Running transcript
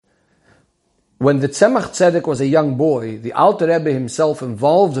When the Tzemach Tzedek was a young boy, the Alter Rebbe himself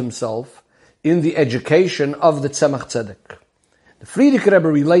involved himself in the education of the Tzemach Tzedek. The Frierdiker Rebbe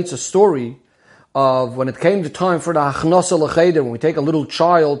relates a story of when it came to time for the Hachnasa L'Cheder, when we take a little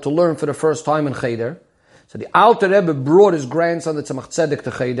child to learn for the first time in Cheder. So the Alter Rebbe brought his grandson, the Tzemach Tzedek, to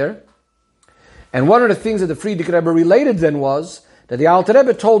Cheder. And one of the things that the Frierdiker Rebbe related then was that the Alter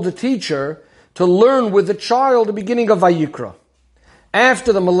Rebbe told the teacher to learn with the child the beginning of Vayikra.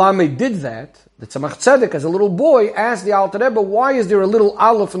 After the Malamed did that, the Tzemach Tzedek, as a little boy, asked the Alter Rebbe, why is there a little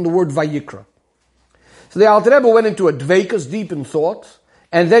aleph in the word Vayikra? So the Alter Rebbe went into a dveikus, deep in thought,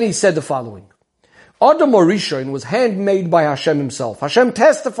 and then he said the following. Adam HaRishon was handmade by Hashem himself. Hashem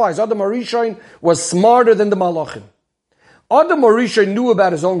testifies Adam HaRishon was smarter than the Malachim. Adam HaRishon knew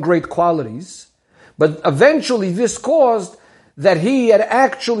about his own great qualities, but eventually this caused that he had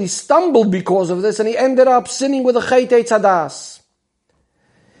actually stumbled because of this, and he ended up sinning with a Chet Eitz Hadas.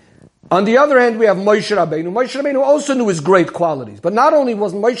 On the other hand, we have Moshe Rabbeinu. Moshe Rabbeinu also knew his great qualities. But not only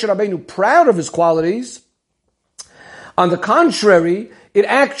was Moshe Rabbeinu proud of his qualities, on the contrary, it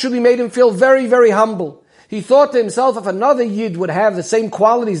actually made him feel very, very humble. He thought to himself, if another Yid would have the same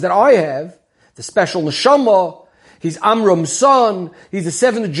qualities that I have, the special neshama, he's Amram's son, he's the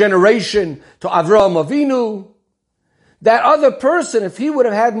seventh generation to Avraham Avinu, that other person, if he would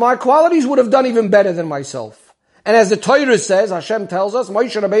have had my qualities, would have done even better than myself. And as the Torah says, Hashem tells us,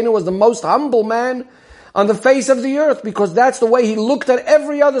 Moshe Rabbeinu was the most humble man on the face of the earth, because that's the way he looked at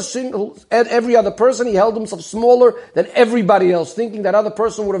every other person. He held himself smaller than everybody else, thinking that other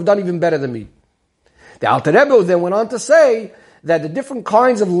person would have done even better than me. The Alter Rebbe then went on to say that the different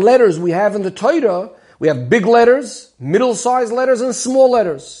kinds of letters we have in the Torah, we have big letters, middle-sized letters, and small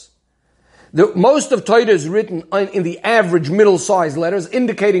letters. Most of Torah is written in the average middle-sized letters,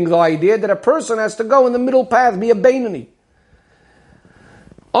 indicating the idea that a person has to go in the middle path, be a Beinoni.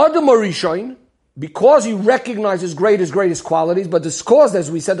 Adam HaRishon, because he recognized his greatest qualities, but this caused, as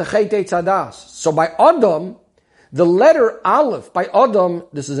we said, the Chet Eitz Hadas. So by Adam, the letter Aleph, by Adam,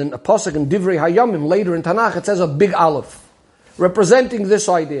 this is in a pasuk in Divrei Hayamim, later in Tanakh, it says a big Aleph, representing this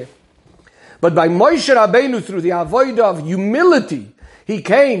idea. But by Moshe Rabbeinu, through the avodah of humility, he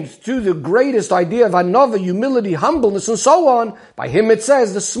came to the greatest idea of another, humility, humbleness, and so on. By him it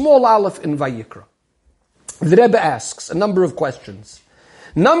says the small aleph in Vayikra. The Rebbe asks a number of questions.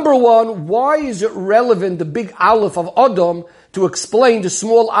 Number one, why is it relevant, the big aleph of Adam, to explain the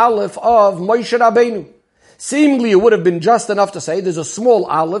small aleph of Moshe Rabbeinu? Seemingly it would have been just enough to say there's a small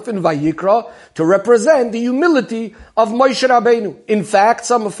aleph in Vayikra to represent the humility of Moshe Rabbeinu. In fact,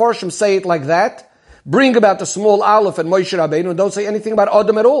 some Mefarshim say it like that. Bring about the small aleph and Moshe Rabbeinu and don't say anything about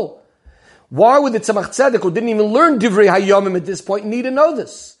Adam at all. Why would the Tzemach Tzedek, who didn't even learn Divrei Hayamim at this point, need to know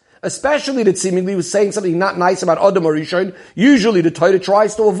this? Especially that seemingly he was saying something not nice about Adam HaRishon. Usually the Torah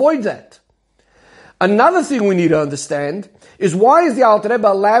tries to avoid that. Another thing we need to understand is why is the Alter Rebbe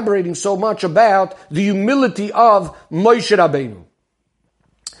elaborating so much about the humility of Moshe Rabbeinu?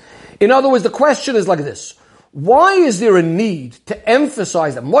 In other words, the question is like this. Why is there a need to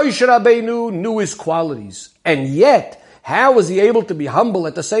emphasize that Moshe Rabbeinu knew his qualities, and yet, how was he able to be humble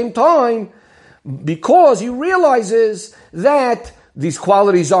at the same time? Because he realizes that these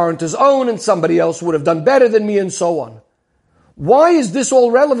qualities aren't his own, and somebody else would have done better than me, and so on. Why is this all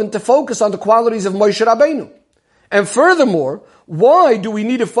relevant to focus on the qualities of Moshe Rabbeinu? And furthermore, why do we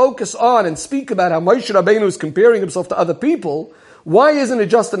need to focus on and speak about how Moshe Rabbeinu is comparing himself to other people? Why isn't it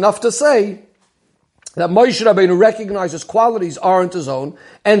just enough to say that Moshe Rabbeinu recognizes qualities aren't his own,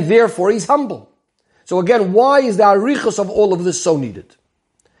 and therefore he's humble? So again, why is the arichos of all of this so needed?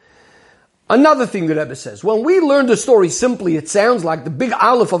 Another thing that Rebbe says, when we learn the story simply, it sounds like the big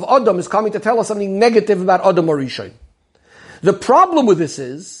aleph of Adam is coming to tell us something negative about Adam HaRishon. The problem with this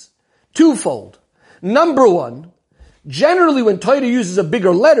is twofold. Number one, generally when Torah uses a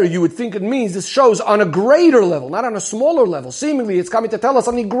bigger letter, you would think it means this shows on a greater level, not on a smaller level. Seemingly it's coming to tell us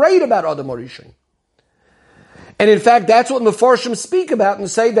something great about Adam HaRishon. And in fact, that's what Mefarshim speak about and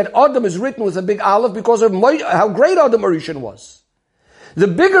say that Adam is written with a big aleph because of how great Adam HaRishon was. The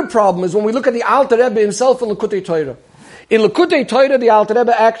bigger problem is when we look at the Alter Rebbe himself in Likutei Torah. In Likutei Torah, the Alter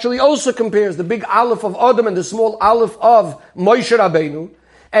Rebbe actually also compares the big aleph of Adam and the small aleph of Moshe Rabbeinu,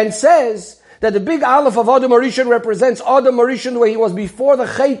 and says that the big aleph of Adam HaRishon represents Adam HaRishon where he was before the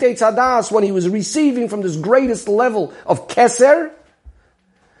Chet Eitz Hadas, when he was receiving from this greatest level of Keser,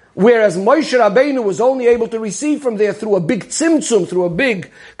 whereas Moshe Rabbeinu was only able to receive from there through a big tzimtzum, through a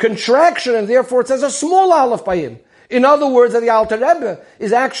big contraction, and therefore it says a small aleph by him. In other words, that the Alter Rebbe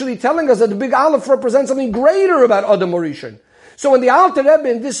is actually telling us that the big aleph represents something greater about Adam HaRishon. So when the Alter Rebbe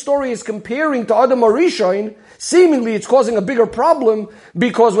in this story is comparing to Adam HaRishon, seemingly it's causing a bigger problem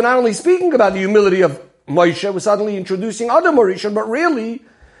because we're not only speaking about the humility of Moshe, we're suddenly introducing Adam HaRishon, but really,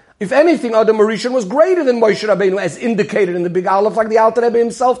 if anything, Adam HaRishon was greater than Moshe Rabbeinu, as indicated in the Big Aleph, like the Alter Rebbe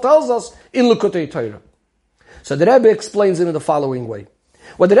himself tells us in Likutei Torah. So the Rebbe explains it in the following way.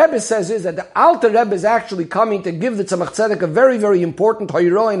 What the Rebbe says is that the Alter Rebbe is actually coming to give the Tzemach Tzedek a very, very important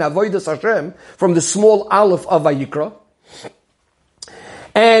Hoirah in Avodas Hashem from the small Aleph of Vayikra.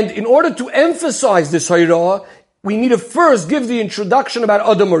 And in order to emphasize this Hoirah, we need to first give the introduction about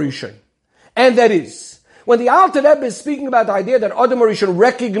Adam HaRishon. And that is, when the Alter Rebbe is speaking about the idea that Adam HaRishon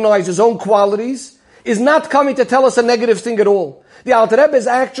recognizes his own qualities, is not coming to tell us a negative thing at all. The Alter Rebbe is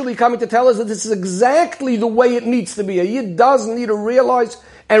actually coming to tell us that this is exactly the way it needs to be. A Yid does need to realize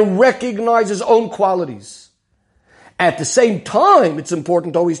and recognize his own qualities. At the same time, it's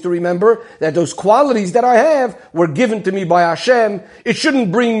important always to remember that those qualities that I have were given to me by Hashem. It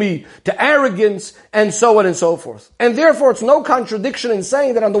shouldn't bring me to arrogance and so on and so forth. And therefore, it's no contradiction in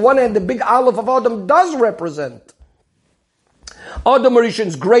saying that on the one hand, the big Aleph of Adam does represent Adam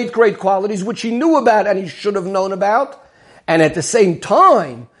HaRishon's great, great qualities, which he knew about and he should have known about. And at the same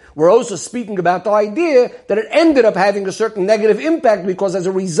time, we're also speaking about the idea that it ended up having a certain negative impact because as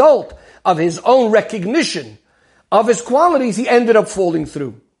a result of his own recognition of his qualities, he ended up falling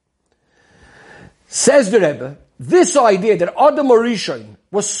through. Says the Rebbe, this idea that Adam HaRishon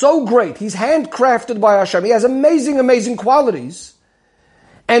was so great, he's handcrafted by Hashem, he has amazing, amazing qualities,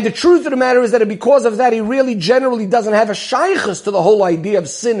 and the truth of the matter is that because of that, he really generally doesn't have a shaykhus to the whole idea of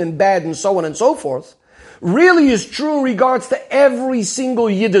sin and bad and so on and so forth, really is true in regards to every single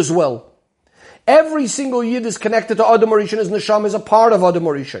Yid as well. Every single Yid is connected to Adam HaRishon, his neshama is a part of Adam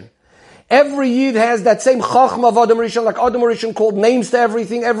HaRishon. Every Yid has that same chachma of Adam HaRishon, like Adam HaRishon called names to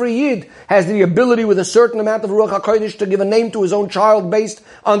everything. Every Yid has the ability with a certain amount of Ruach HaKodesh to give a name to his own child based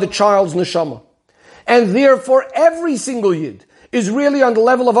on the child's neshama. And therefore, every single Yid is really on the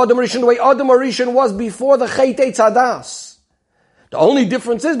level of Adam HaRishon, the way Adam HaRishon was before the Chet Eitz Hadas. The only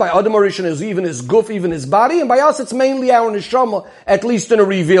difference is by Adam HaRishon is even his guf, even his body, and by us it's mainly our neshama, at least in a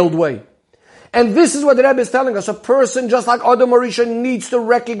revealed way. And this is what the Rebbe is telling us. A person, just like Adam HaRishon, needs to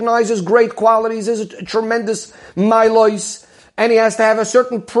recognize his great qualities, his tremendous milos, and he has to have a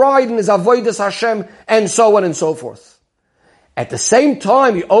certain pride in his avodas Hashem, and so on and so forth. At the same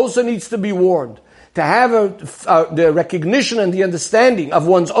time, he also needs to be warned to have the recognition and the understanding of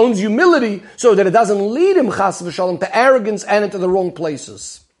one's own humility, so that it doesn't lead him, chas v'shalom, to arrogance and into the wrong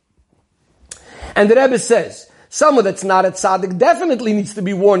places. And the Rebbe says, someone that's not a tzaddik definitely needs to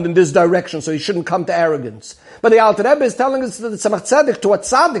be warned in this direction, so he shouldn't come to arrogance. But the Alter Rebbe is telling us that the tzemach tzedek to a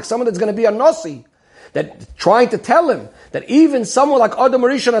tzaddik, someone that's going to be a nasi, that trying to tell him that even someone like Adam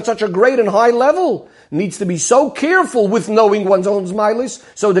HaRishon at such a great and high level needs to be so careful with knowing one's own milos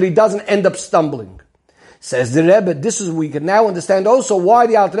so that he doesn't end up stumbling. Says the Rebbe, we can now understand also why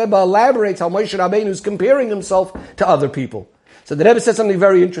the Alter Rebbe elaborates how Moshe Rabbeinu is comparing himself to other people. So the Rebbe says something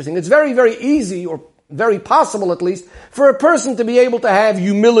very interesting. It's very, very easy, or very possible at least, for a person to be able to have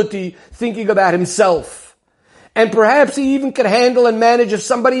humility thinking about himself. And perhaps he even can handle and manage if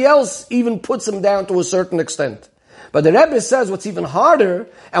somebody else even puts him down to a certain extent. But the Rebbe says what's even harder,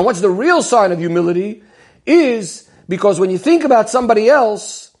 and what's the real sign of humility, is because when you think about somebody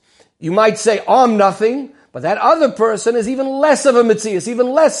else, you might say, I'm nothing, but that other person is even less of a mitzias,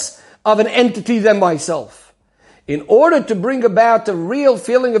 even less of an entity than myself. In order to bring about the real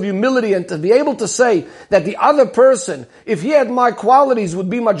feeling of humility and to be able to say that the other person, if he had my qualities, would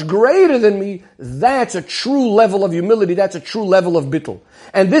be much greater than me, that's a true level of humility, that's a true level of bittul.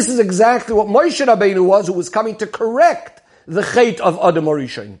 And this is exactly what Moshe Rabbeinu was, who was coming to correct the chet of Adam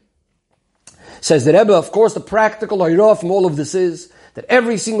HaRishon. Says the Rebbe, of course, the practical hoirah from all of this is that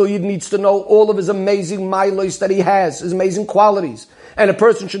every single Yid needs to know all of his amazing milos that he has, his amazing qualities. And a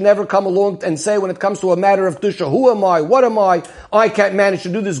person should never come along and say, when it comes to a matter of Tusha, who am I? What am I? I can't manage to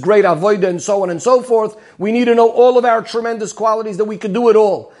do this great avodah and so on and so forth. We need to know all of our tremendous qualities, that we could do it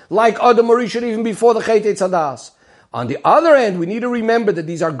all. Like Adam HaRishon even before the Chet Eitz Hadas. On the other hand, we need to remember that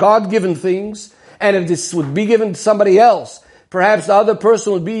these are God-given things, and if this would be given to somebody else, perhaps the other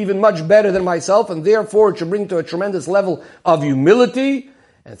person would be even much better than myself, and therefore it should bring to a tremendous level of humility.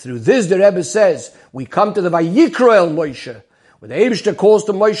 And through this, the Rebbe says, we come to the Vayikra El Moshe, where the Eibishter calls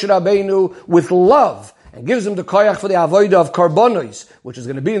to Moshe Rabbeinu with love, and gives him the koyach for the avodah of karbonos, which is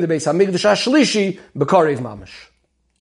going to be in the Beis HaMikdash HaShlishi, B'Karev Mamash.